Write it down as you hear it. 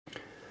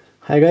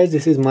Hi guys,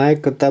 this is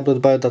Mike at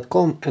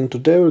tabletbio.com, and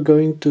today we're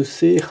going to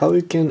see how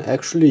you can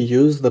actually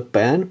use the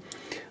pen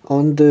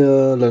on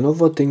the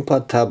Lenovo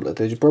ThinkPad Tablet.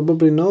 As you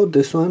probably know,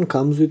 this one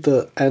comes with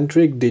a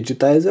handwriting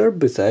digitizer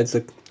besides the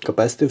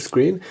capacitive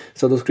screen,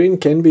 so the screen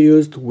can be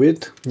used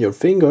with your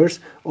fingers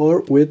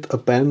or with a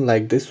pen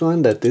like this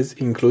one that is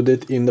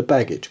included in the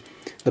package.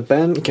 The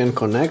pen can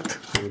connect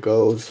and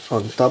goes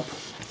on top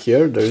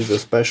here. There is a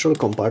special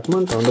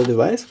compartment on the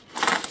device,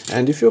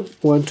 and if you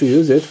want to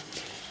use it,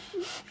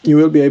 you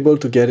will be able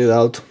to get it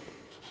out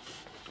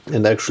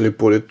and actually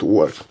put it to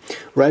work.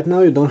 Right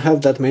now you don't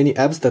have that many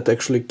apps that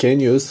actually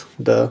can use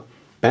the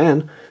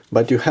pen,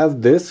 but you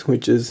have this,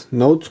 which is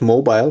Notes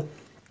Mobile.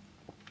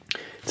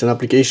 It's an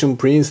application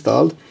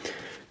pre-installed,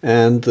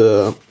 and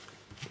you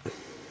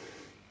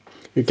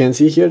can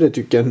see here that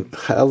you can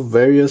have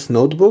various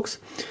notebooks,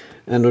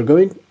 and we're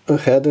going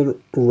ahead and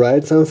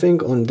write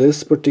something on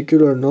this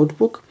particular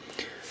notebook,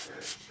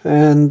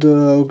 and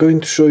we're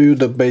going to show you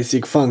the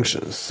basic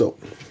functions. So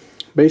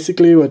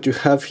basically what you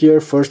have here,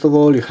 first of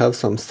all, you have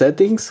some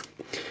settings,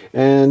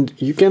 and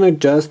you can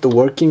adjust the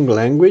working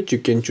language. You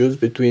can choose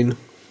between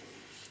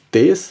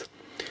this.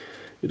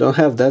 You don't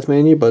have that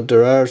many, but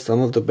there are some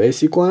of the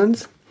basic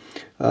ones.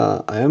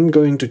 I am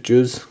going to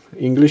choose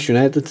English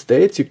United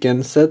States. You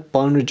can set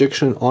palm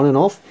rejection on and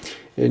off,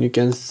 and you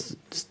can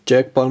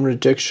check palm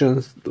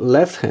rejection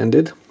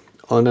left-handed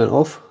on and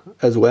off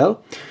as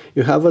well.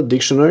 You have a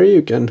dictionary.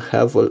 You can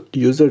have a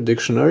user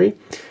dictionary,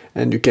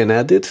 and you can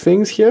edit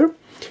things here.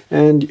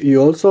 And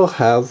you also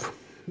have,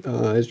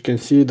 as you can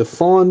see, the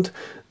font,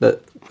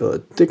 the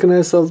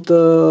thickness of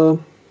the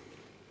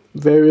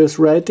various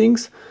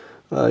writings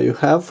you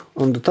have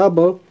on the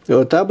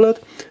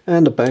tablet,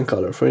 and the pen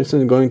color. For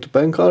instance, going to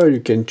pen color, you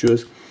can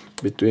choose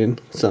between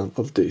some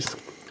of these.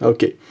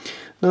 Okay,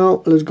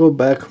 now let's go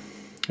back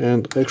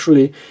and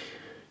actually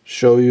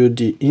show you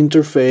the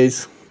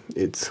interface.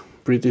 It's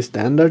pretty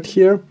standard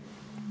here.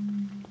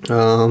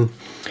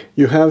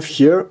 You have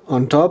here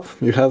on top,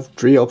 you have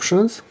three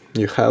options.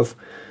 You have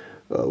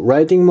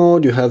writing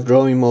mode, you have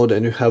drawing mode,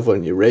 and you have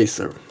an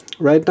eraser.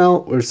 Right now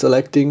we're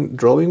selecting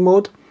drawing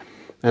mode,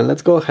 and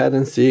let's go ahead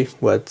and see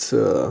what's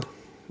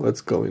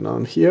going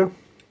on here.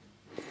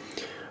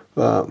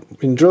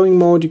 In drawing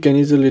mode you can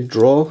easily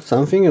draw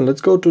something, and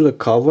let's go to the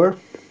cover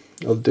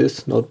of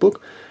this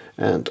notebook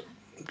and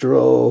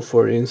draw,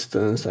 for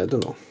instance, I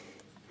don't know,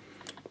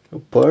 a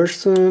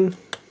person.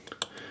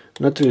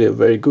 Not really a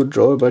very good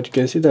drawer, but you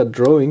can see that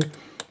drawing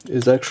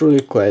is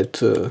actually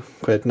quite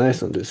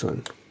nice on this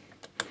one.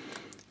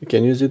 You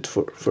can use it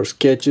for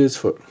sketches,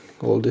 for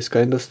all this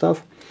kind of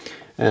stuff.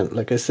 And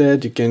like I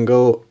said, you can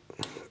go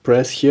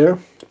press here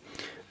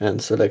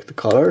and select the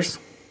colors.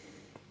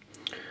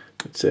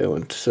 Let's say I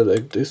want to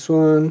select this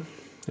one,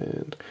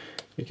 and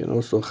you can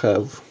also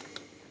have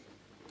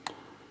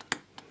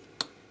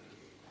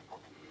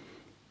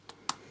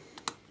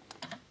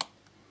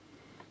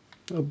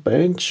a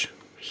bench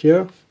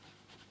here,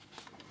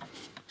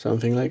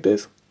 something like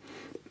this.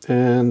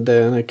 And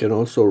then I can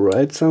also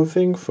write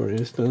something, for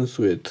instance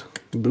with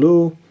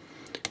blue,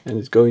 and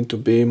it's going to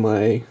be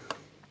my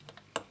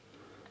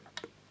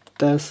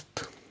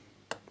test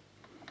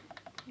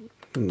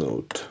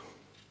note,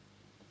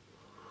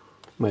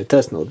 my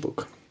test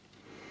notebook.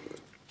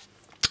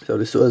 So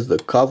this was the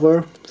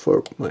cover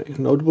for my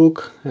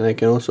notebook, and I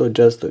can also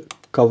adjust the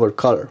cover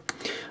color.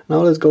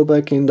 Now let's go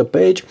back in the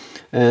page,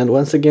 and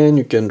once again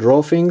you can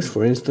draw things.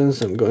 For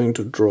instance, I'm going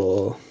to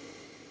draw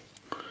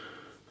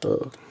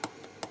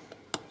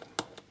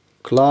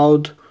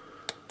cloud,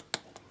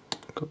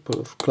 a couple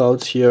of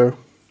clouds here.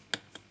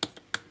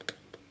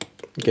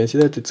 You can see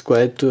that it's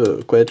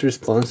quite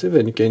responsive,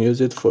 and you can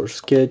use it for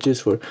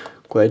sketches, for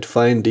quite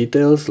fine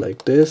details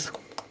like this.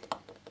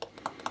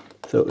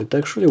 So it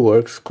actually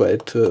works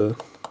quite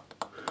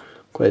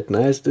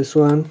nice, this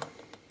one.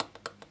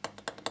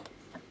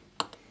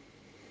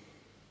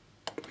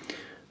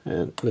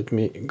 And let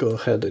me go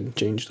ahead and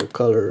change the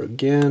color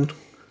again,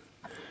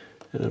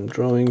 and I'm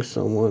drawing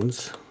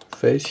someone's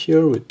face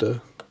here with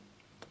the.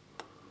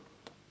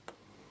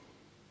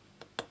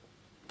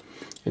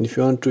 And if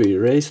you want to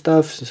erase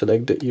stuff,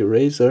 select the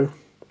eraser.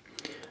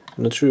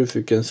 I'm not sure if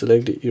you can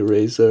select the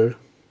eraser.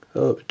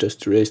 Oh,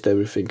 just erased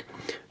everything.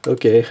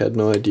 Okay, I had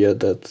no idea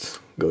that's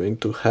going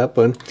to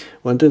happen.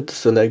 Wanted to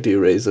select the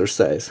eraser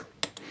size.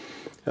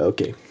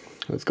 Okay,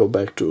 let's go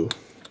back to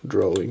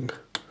drawing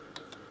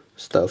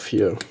stuff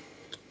here.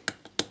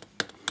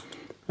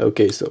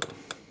 Okay, so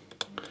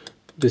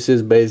this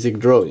is basic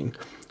drawing.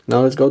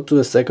 Now let's go to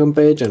the second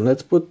page, and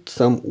let's put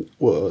some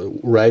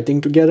writing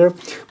together.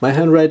 My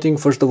handwriting,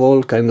 first of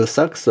all, kind of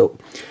sucks, so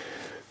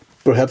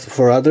perhaps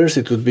for others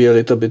it would be a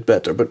little bit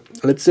better. But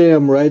let's say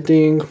I'm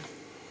writing.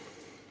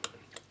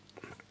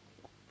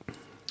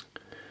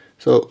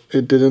 So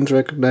it didn't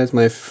recognize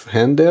my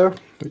hand there,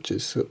 which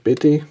is a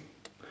pity.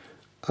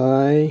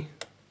 I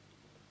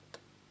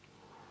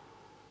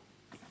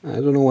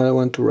don't know what I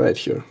want to write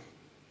here.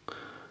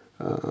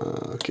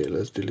 Okay,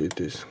 let's delete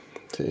this.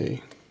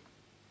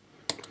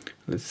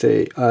 Let's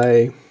say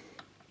I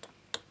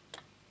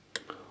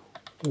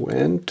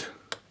went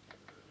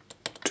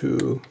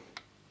to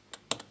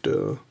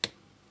the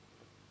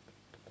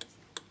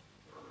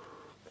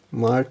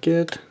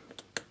market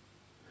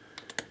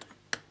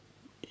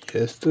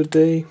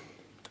yesterday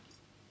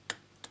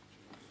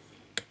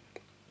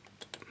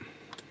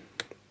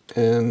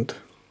and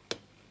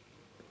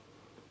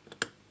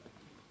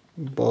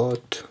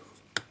bought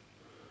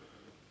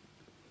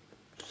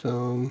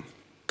some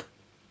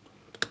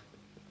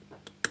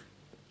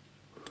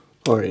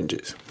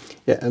oranges.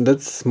 Yeah, and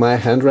that's my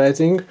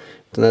handwriting.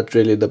 It's not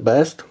really the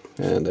best,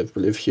 and I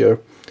believe here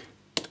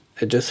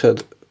I just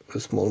had a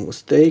small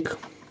mistake.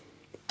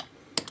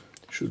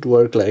 Should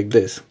work like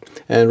this.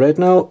 And right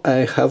now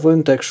I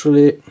haven't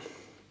actually,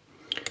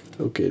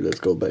 okay, let's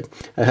go back.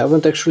 I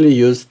haven't actually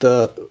used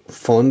the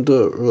font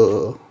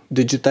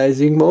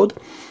digitizing mode,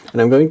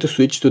 and I'm going to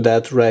switch to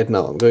that right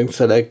now. I'm going to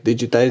select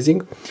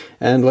digitizing,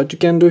 and what you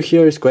can do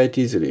here is quite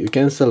easily. You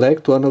can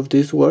select one of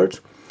these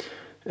words,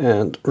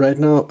 and right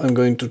now I'm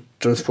going to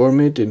transform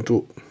it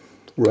into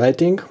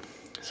writing.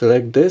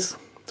 Select this,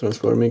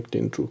 transform it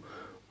into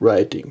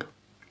writing,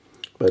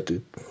 but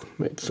it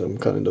made some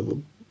kind of a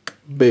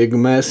big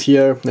mess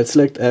here. Let's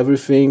select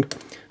everything,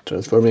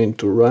 transform it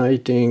into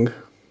writing.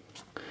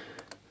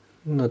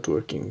 Not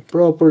working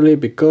properly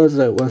because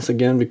once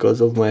again, because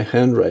of my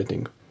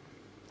handwriting.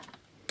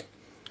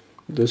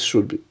 This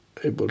should be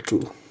able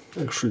to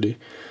actually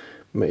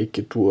make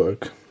it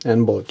work.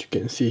 And bot, you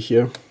can see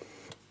here.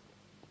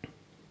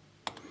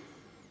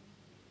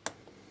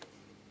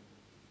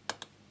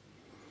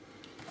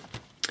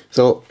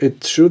 So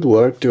it should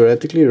work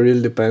theoretically. It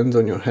really depends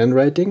on your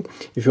handwriting.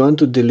 If you want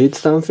to delete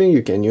something,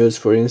 you can use,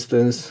 for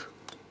instance,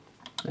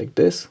 like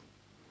this.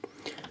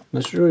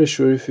 Not really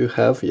sure if you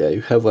have, yeah,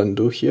 you have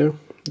undo here.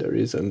 There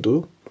is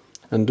undo,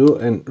 undo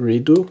and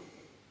redo.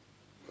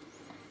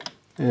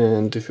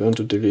 And if you want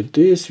to delete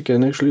this, you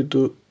can actually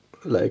do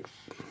like,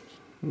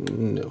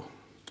 no,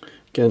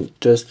 you can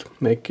just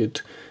make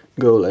it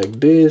go like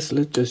this.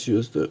 Let's just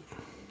use the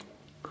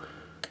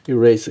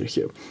eraser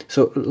here.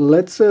 So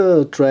let's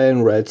try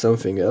and write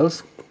something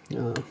else.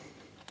 You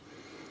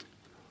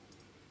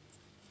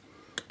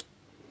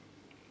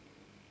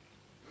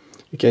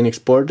can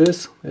export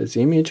this as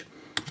image.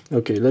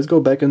 Okay, let's go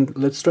back and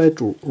let's try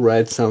to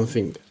write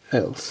something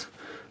else.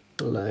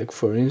 Like,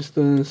 for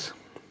instance,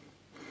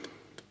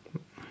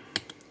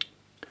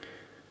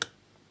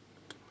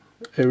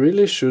 I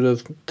really should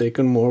have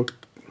taken more.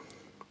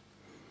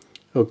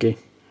 Okay.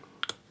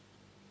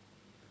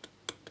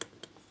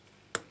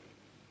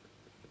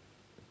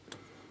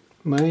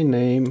 My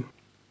name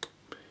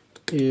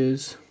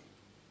is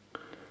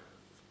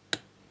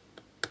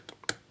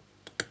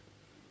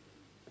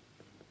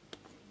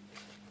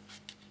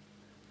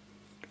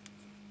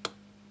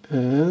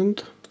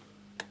and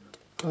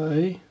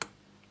I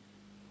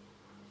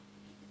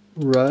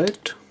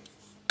write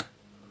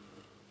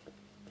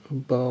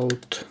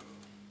about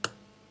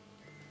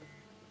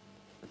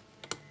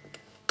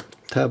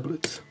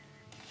tablets.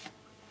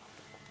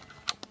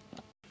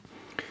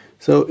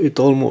 So it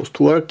almost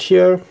worked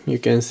here. You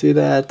can see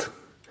that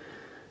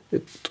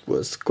it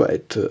was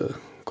quite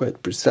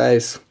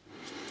precise.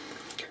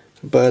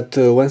 But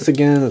once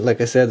again,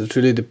 like I said, it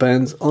really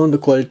depends on the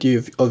quality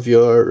of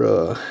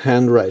your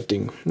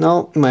handwriting.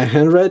 Now, my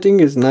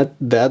handwriting is not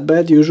that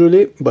bad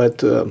usually,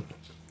 but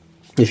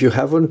if you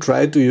haven't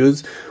tried to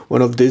use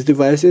one of these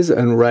devices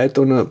and write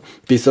on a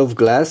piece of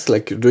glass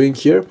like you're doing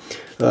here,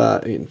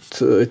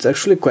 it's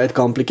actually quite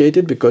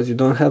complicated because you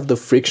don't have the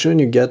friction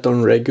you get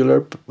on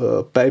regular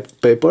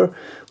paper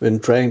when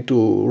trying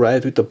to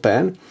write with a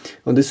pen.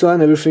 On this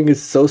one, everything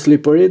is so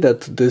slippery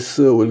that this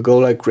will go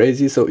like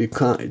crazy, so you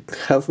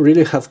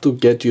really have to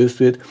get used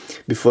to it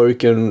before you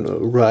can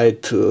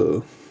write,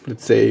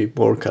 let's say,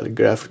 more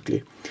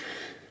calligraphically.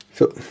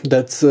 So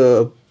that's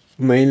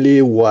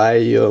mainly why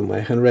my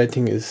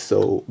handwriting is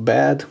so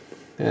bad.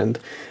 And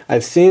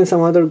I've seen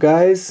some other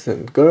guys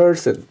and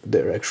girls and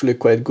they're actually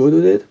quite good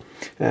with it,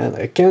 and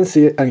I can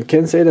say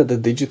that the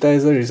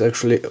digitizer is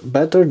actually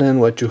better than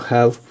what you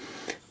have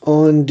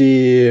on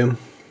the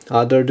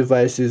other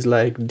devices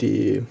like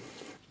the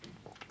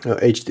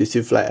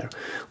HTC Flyer.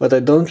 What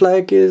I don't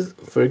like is,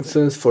 for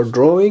instance, for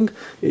drawing,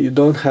 you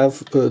don't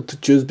have to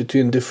choose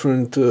between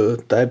different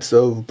types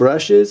of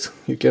brushes.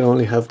 You can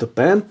only have the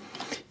pen.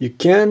 You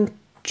can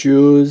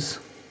choose,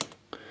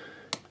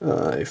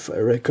 if I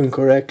reckon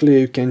correctly,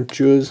 you can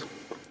choose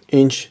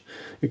ink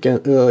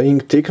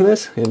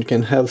thickness, and you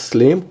can have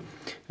slim,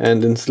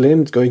 and in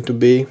slim it's going to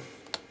be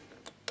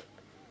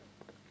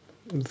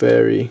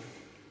very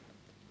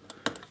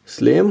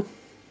slim.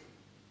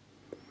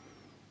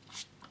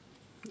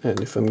 And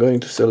if I'm going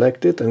to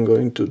select it, I'm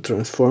going to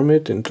transform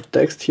it into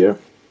text here.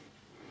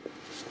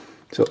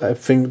 So I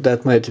think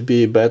that might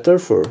be better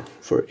for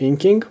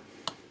inking.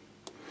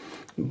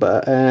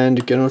 And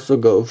you can also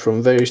go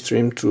from very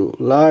thin to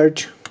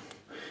large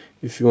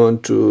if you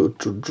want to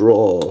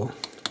draw,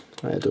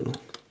 I don't know,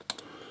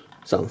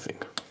 something.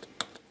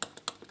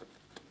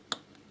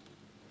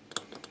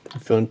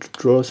 If you want to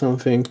draw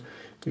something,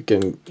 you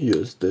can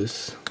use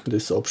this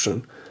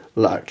option,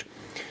 large.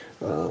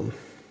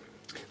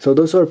 So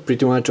those are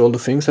pretty much all the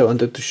things I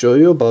wanted to show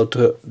you about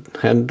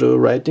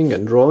handwriting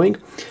and drawing.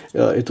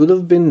 It would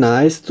have been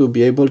nice to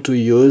be able to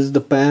use the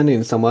pen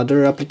in some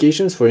other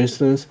applications. For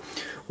instance,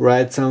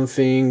 write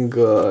something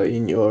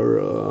in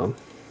your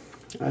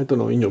I don't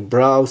know, in your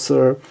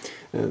browser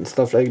and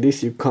stuff like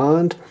this. You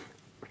can't.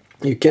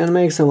 You can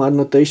make some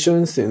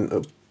annotations in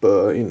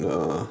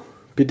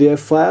PDF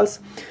files,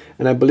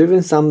 and I believe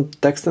in some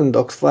text and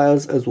docs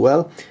files as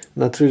well.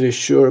 Not really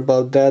sure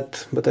about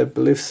that, but I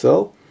believe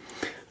so.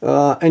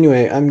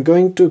 Anyway, I'm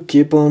going to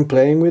keep on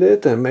playing with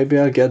it, and maybe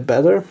I'll get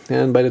better,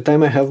 and by the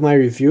time I have my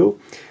review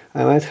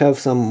I might have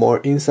some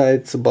more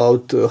insights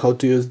about how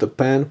to use the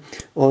pen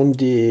on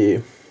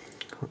the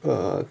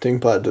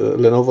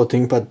Lenovo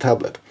ThinkPad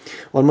Tablet.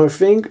 One more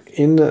thing,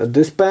 in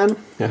this pen,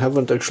 I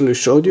haven't actually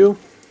showed you,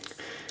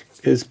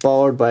 is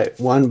powered by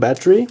one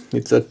battery.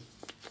 It's a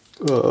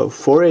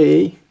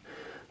 4AA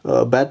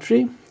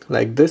battery,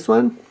 like this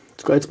one.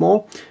 It's quite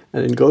small,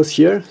 and it goes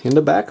here in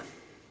the back.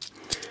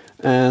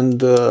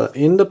 And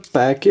in the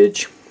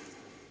package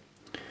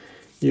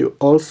you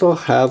also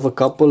have a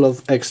couple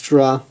of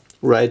extra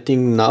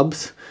writing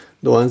knobs,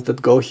 the ones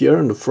that go here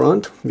in the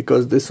front,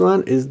 because this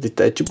one is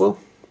detachable.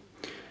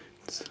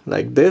 It's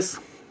like this,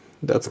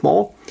 that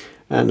small,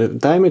 and at the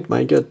time it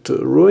might get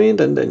ruined,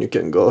 and then you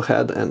can go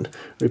ahead and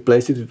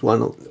replace it with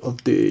one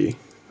of the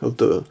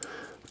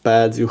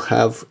pads you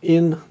have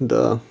in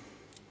the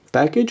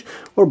package,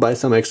 or buy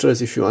some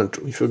extras if you want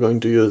to, if you're going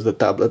to use the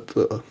tablet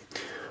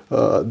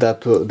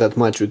that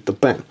much with the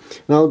pen.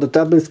 Now the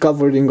tablet is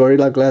covered in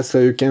Gorilla Glass, so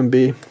you can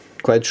be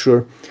quite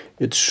sure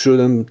it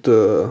shouldn't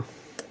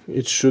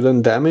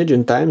damage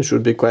in time. It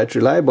should be quite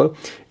reliable,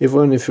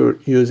 even if you're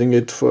using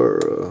it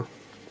for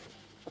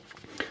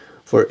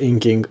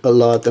inking a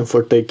lot and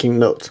for taking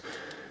notes.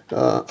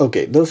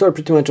 Okay, those are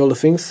pretty much all the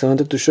things I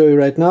wanted to show you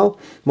right now.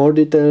 More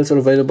details are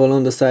available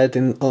on the site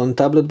on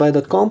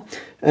tabletbuy.com,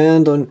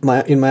 and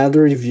in my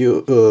other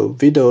review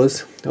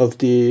videos of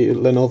the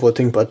Lenovo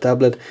ThinkPad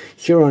tablet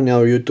here on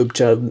our YouTube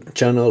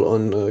channel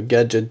on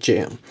Gadget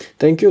JM.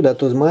 Thank you,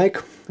 that was Mike,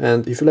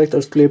 and if you liked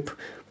our clip,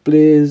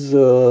 please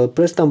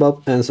press thumb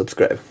up and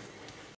subscribe.